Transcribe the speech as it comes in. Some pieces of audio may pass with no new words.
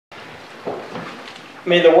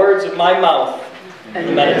May the words of my mouth and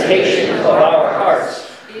the meditation of our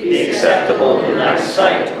hearts be acceptable in thy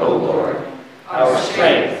sight, O Lord, our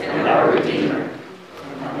strength and our Redeemer.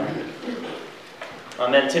 Amen.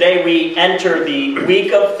 Amen. Today we enter the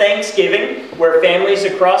week of Thanksgiving, where families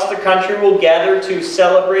across the country will gather to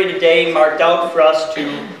celebrate a day marked out for us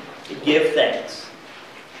to give thanks.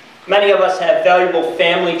 Many of us have valuable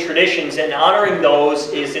family traditions, and honoring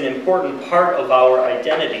those is an important part of our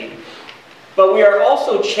identity. But we are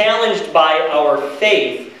also challenged by our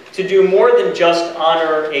faith to do more than just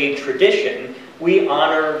honor a tradition. We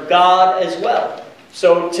honor God as well.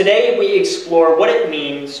 So today we explore what it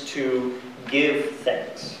means to give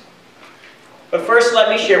thanks. But first, let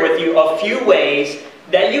me share with you a few ways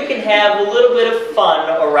that you can have a little bit of fun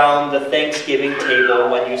around the Thanksgiving table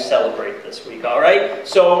when you celebrate this week, all right?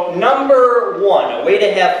 So number one, a way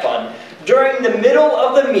to have fun. During the middle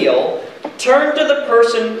of the meal, turn to the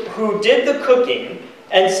person who did the cooking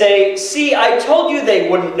and say, "See, I told you they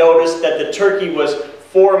wouldn't notice that the turkey was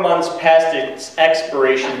 4 months past its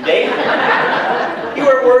expiration date. You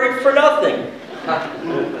were worried for nothing."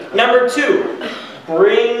 Number two,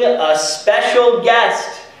 bring a special guest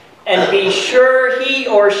and be sure he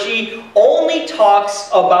or she only talks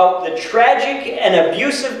about the tragic and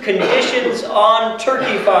abusive conditions on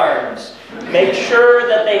turkey farms. Make sure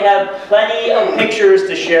that they have plenty of pictures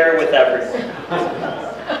to share with everyone.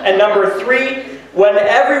 And number three, when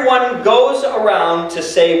everyone goes around to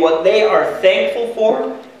say what they are thankful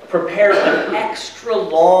for, prepare an extra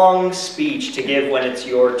long speech to give when it's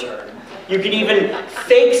your turn. You can even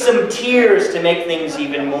fake some tears to make things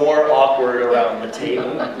even more awkward around the table.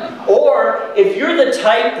 Or, if you're the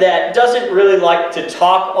type that doesn't really like to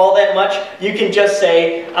talk all that much, you can just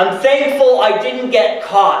say, "I'm thankful I didn't get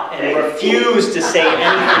caught," and refuse to say anything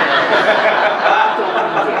else.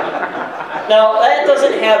 Now, that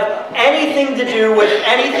doesn't have anything to do with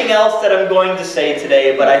anything else that I'm going to say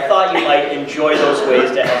today, but I thought you might enjoy those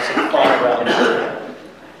ways to have some fun around it.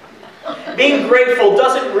 Being grateful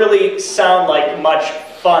doesn't really sound like much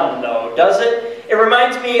fun, though, does it? It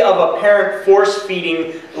reminds me of a parent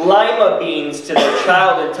force-feeding lima beans to their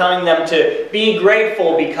child and telling them to be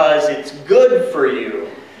grateful because it's good for you.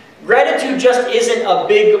 Gratitude just isn't a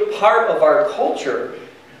big part of our culture.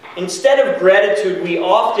 Instead of gratitude, we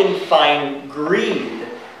often find greed.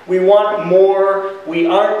 We want more, we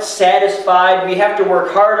aren't satisfied, we have to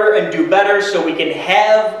work harder and do better so we can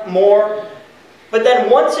have more. But then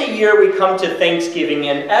once a year we come to Thanksgiving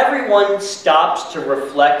and everyone stops to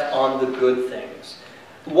reflect on the good things.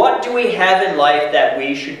 What do we have in life that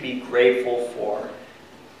we should be grateful for?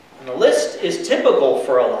 And the list is typical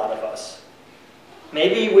for a lot of us.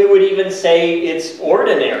 Maybe we would even say it's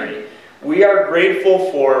ordinary. We are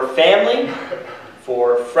grateful for family,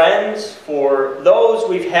 for friends, for those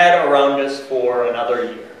we've had around us for another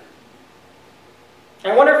year.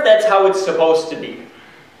 I wonder if that's how it's supposed to be.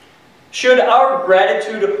 Should our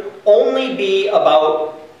gratitude only be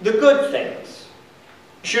about the good things?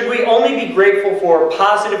 Should we only be grateful for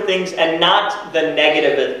positive things and not the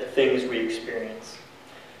negative things we experience?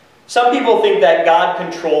 Some people think that God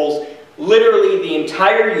controls literally the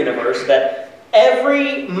entire universe, that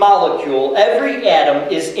every molecule, every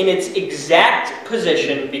atom is in its exact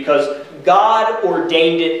position because God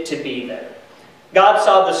ordained it to be there. God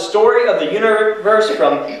saw the story of the universe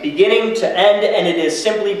from beginning to end, and it is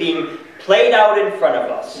simply being played out in front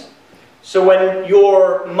of us. So when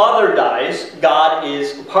your mother dies, God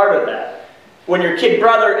is part of that. When your kid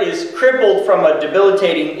brother is crippled from a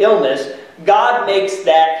debilitating illness, God makes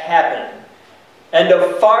that happen. And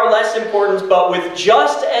of far less importance, but with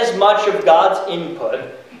just as much of God's input,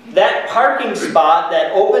 that parking spot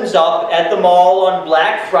that opens up at the mall on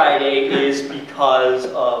Black Friday is because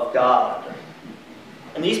of God.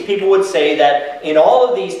 And these people would say that in all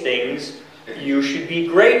of these things, you should be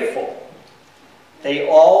grateful. They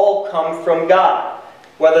all come from God.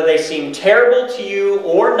 Whether they seem terrible to you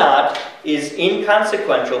or not is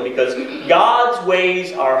inconsequential because God's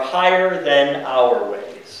ways are higher than our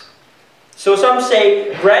ways. So some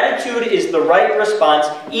say gratitude is the right response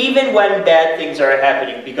even when bad things are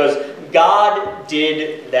happening because God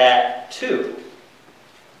did that too.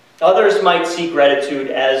 Others might see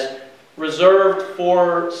gratitude as reserved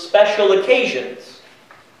for special occasions.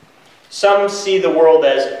 Some see the world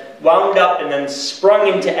as wound up and then sprung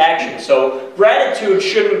into action. So gratitude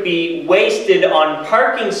shouldn't be wasted on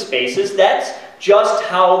parking spaces. That's just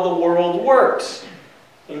how the world works.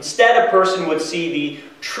 Instead, a person would see the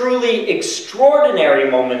truly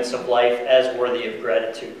extraordinary moments of life as worthy of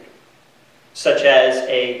gratitude, such as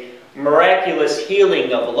a miraculous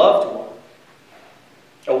healing of a loved one,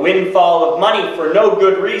 a windfall of money for no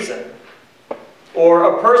good reason,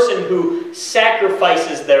 or a person who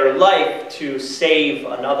sacrifices their life to save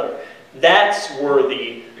another. That's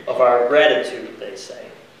worthy of our gratitude, they say.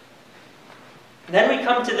 And then we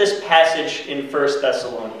come to this passage in 1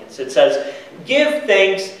 Thessalonians. It says, "Give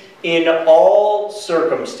thanks in all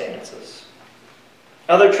circumstances."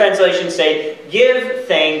 Other translations say, "Give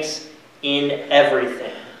thanks in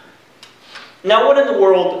everything." Now, what in the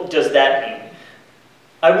world does that mean?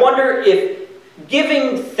 I wonder if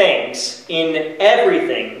giving thanks in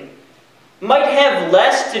everything might have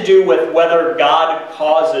less to do with whether God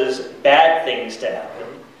causes bad things to happen,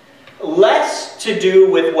 less to do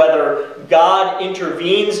with whether God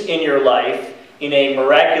intervenes in your life in a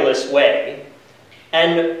miraculous way,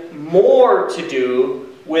 and more to do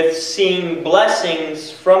with seeing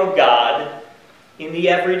blessings from God in the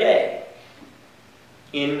everyday,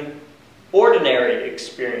 in ordinary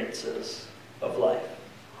experiences of life.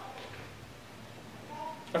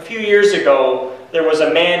 A few years ago, there was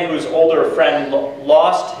a man whose older friend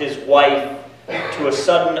lost his wife to a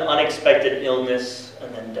sudden, unexpected illness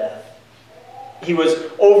and then death. He was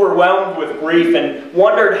overwhelmed with grief and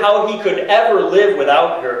wondered how he could ever live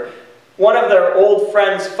without her. One of their old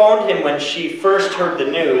friends phoned him when she first heard the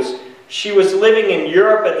news. She was living in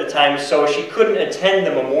Europe at the time, so she couldn't attend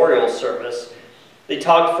the memorial service. They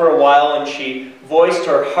talked for a while, and she voiced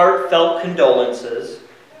her heartfelt condolences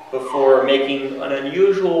before making an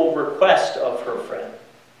unusual request of her friend.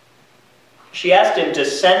 She asked him to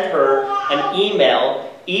send her an email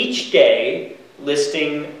each day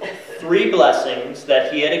listing 3 blessings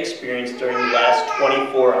that he had experienced during the last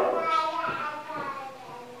 24 hours.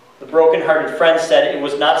 The broken-hearted friend said it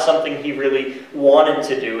was not something he really wanted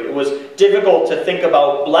to do. It was difficult to think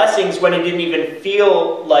about blessings when he didn't even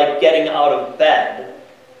feel like getting out of bed.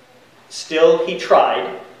 Still, he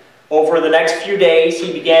tried. Over the next few days,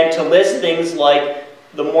 he began to list things like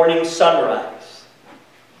the morning sunrise,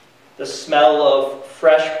 the smell of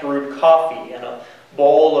fresh brewed coffee, and a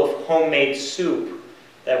bowl of homemade soup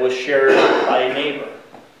that was shared by a neighbor.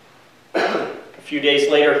 A few days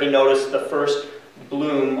later, he noticed the first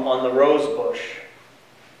bloom on the rose bush,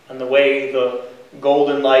 and the way the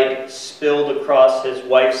golden light spilled across his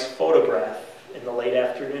wife's photograph in the late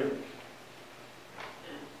afternoon.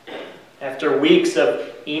 After weeks of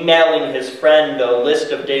emailing his friend a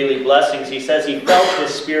list of daily blessings, he says he felt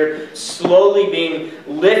his spirit slowly being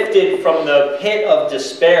lifted from the pit of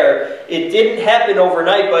despair. It didn't happen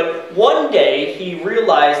overnight, but one day he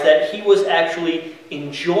realized that he was actually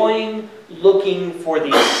enjoying looking for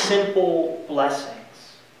these simple blessings.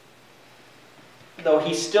 Though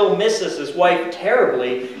he still misses his wife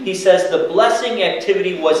terribly, he says the blessing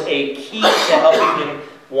activity was a key to helping him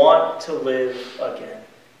want to live again.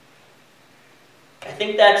 I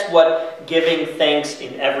think that's what giving thanks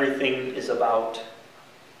in everything is about.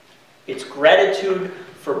 It's gratitude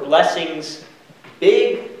for blessings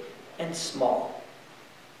big and small.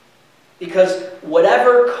 Because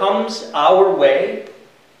whatever comes our way,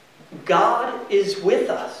 God is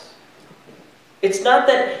with us. It's not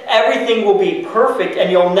that everything will be perfect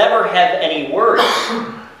and you'll never have any worries.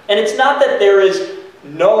 And it's not that there is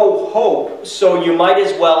no hope, so you might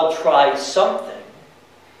as well try something.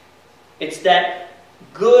 It's that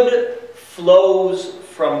good flows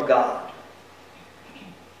from God.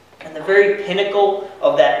 And the very pinnacle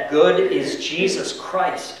of that good is Jesus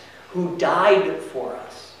Christ, who died for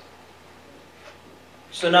us.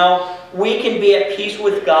 So now we can be at peace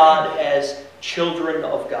with God as children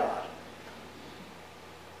of God.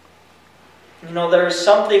 You know, there is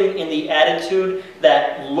something in the attitude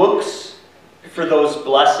that looks for those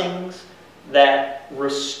blessings that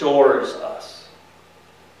restores us.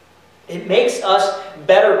 It makes us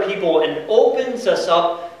better people and opens us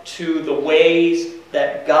up to the ways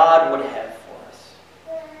that God would have for us.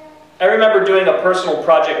 I remember doing a personal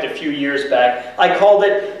project a few years back. I called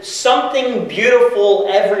it Something Beautiful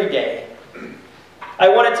Every Day. I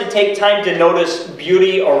wanted to take time to notice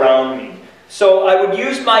beauty around me. So I would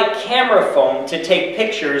use my camera phone to take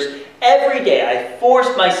pictures every day. I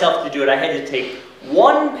forced myself to do it. I had to take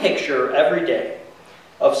one picture every day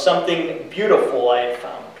of something beautiful I had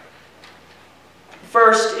found.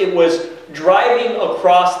 First, it was driving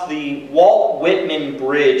across the Walt Whitman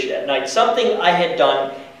Bridge at night, something I had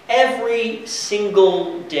done every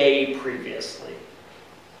single day previously.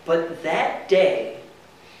 But that day,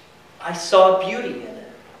 I saw beauty in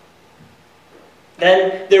it.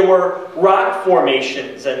 Then there were rock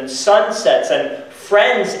formations and sunsets and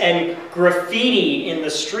friends and graffiti in the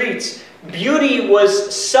streets. Beauty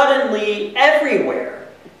was suddenly everywhere,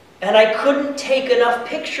 and I couldn't take enough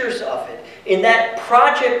pictures of it. In that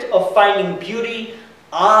project of finding beauty,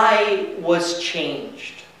 I was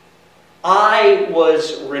changed. I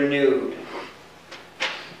was renewed.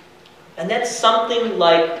 And that's something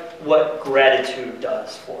like what gratitude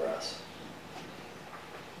does for us.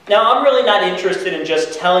 Now, I'm really not interested in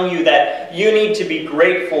just telling you that you need to be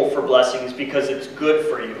grateful for blessings because it's good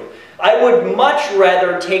for you. I would much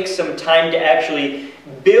rather take some time to actually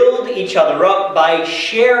build each other up by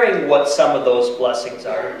sharing what some of those blessings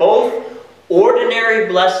are, both ordinary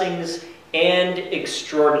blessings and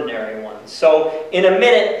extraordinary ones. So, in a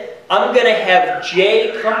minute, I'm going to have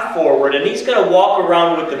Jay come forward, and he's going to walk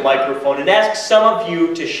around with the microphone and ask some of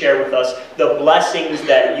you to share with us the blessings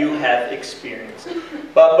that you have experienced.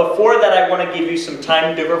 But before that, I want to give you some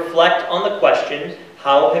time to reflect on the question,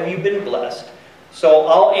 how have you been blessed? So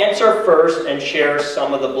I'll answer first and share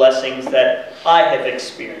some of the blessings that I have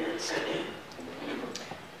experienced.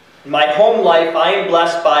 In my home life, I am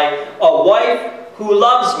blessed by a wife who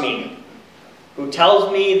loves me, who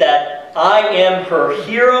tells me that I am her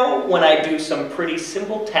hero when I do some pretty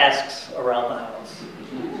simple tasks around the house.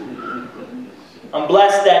 I'm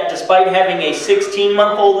blessed that despite having a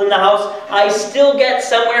 16-month-old in the house, I still get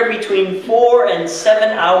somewhere between 4 and 7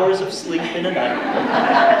 hours of sleep in a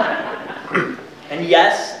night. And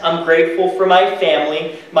yes, I'm grateful for my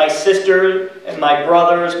family, my sister and my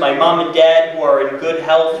brothers, my mom and dad who are in good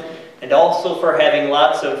health, and also for having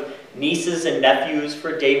lots of nieces and nephews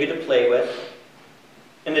for David to play with.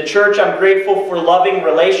 In the church, I'm grateful for loving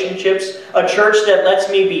relationships, a church that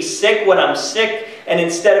lets me be sick when I'm sick, and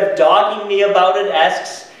instead of dogging me about it,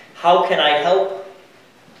 asks, how can I help?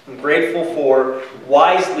 I'm grateful for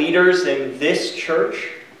wise leaders in this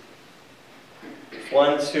church,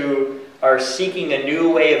 ones who are seeking a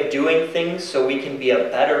new way of doing things so we can be a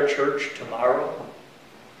better church tomorrow.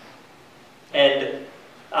 And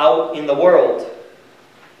out in the world,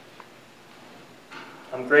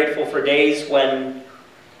 I'm grateful for days when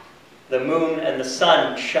the moon and the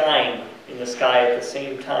sun shine in the sky at the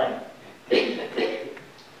same time.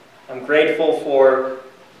 I'm grateful for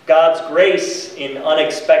God's grace in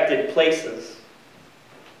unexpected places.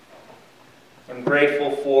 I'm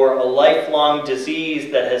grateful for a lifelong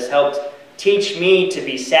disease that has helped teach me to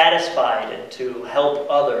be satisfied and to help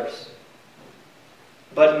others.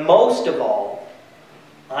 But most of all,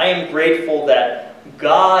 I am grateful that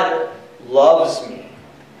God loves me.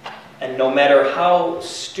 And no matter how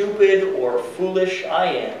stupid or foolish I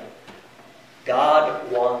am,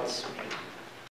 God wants me.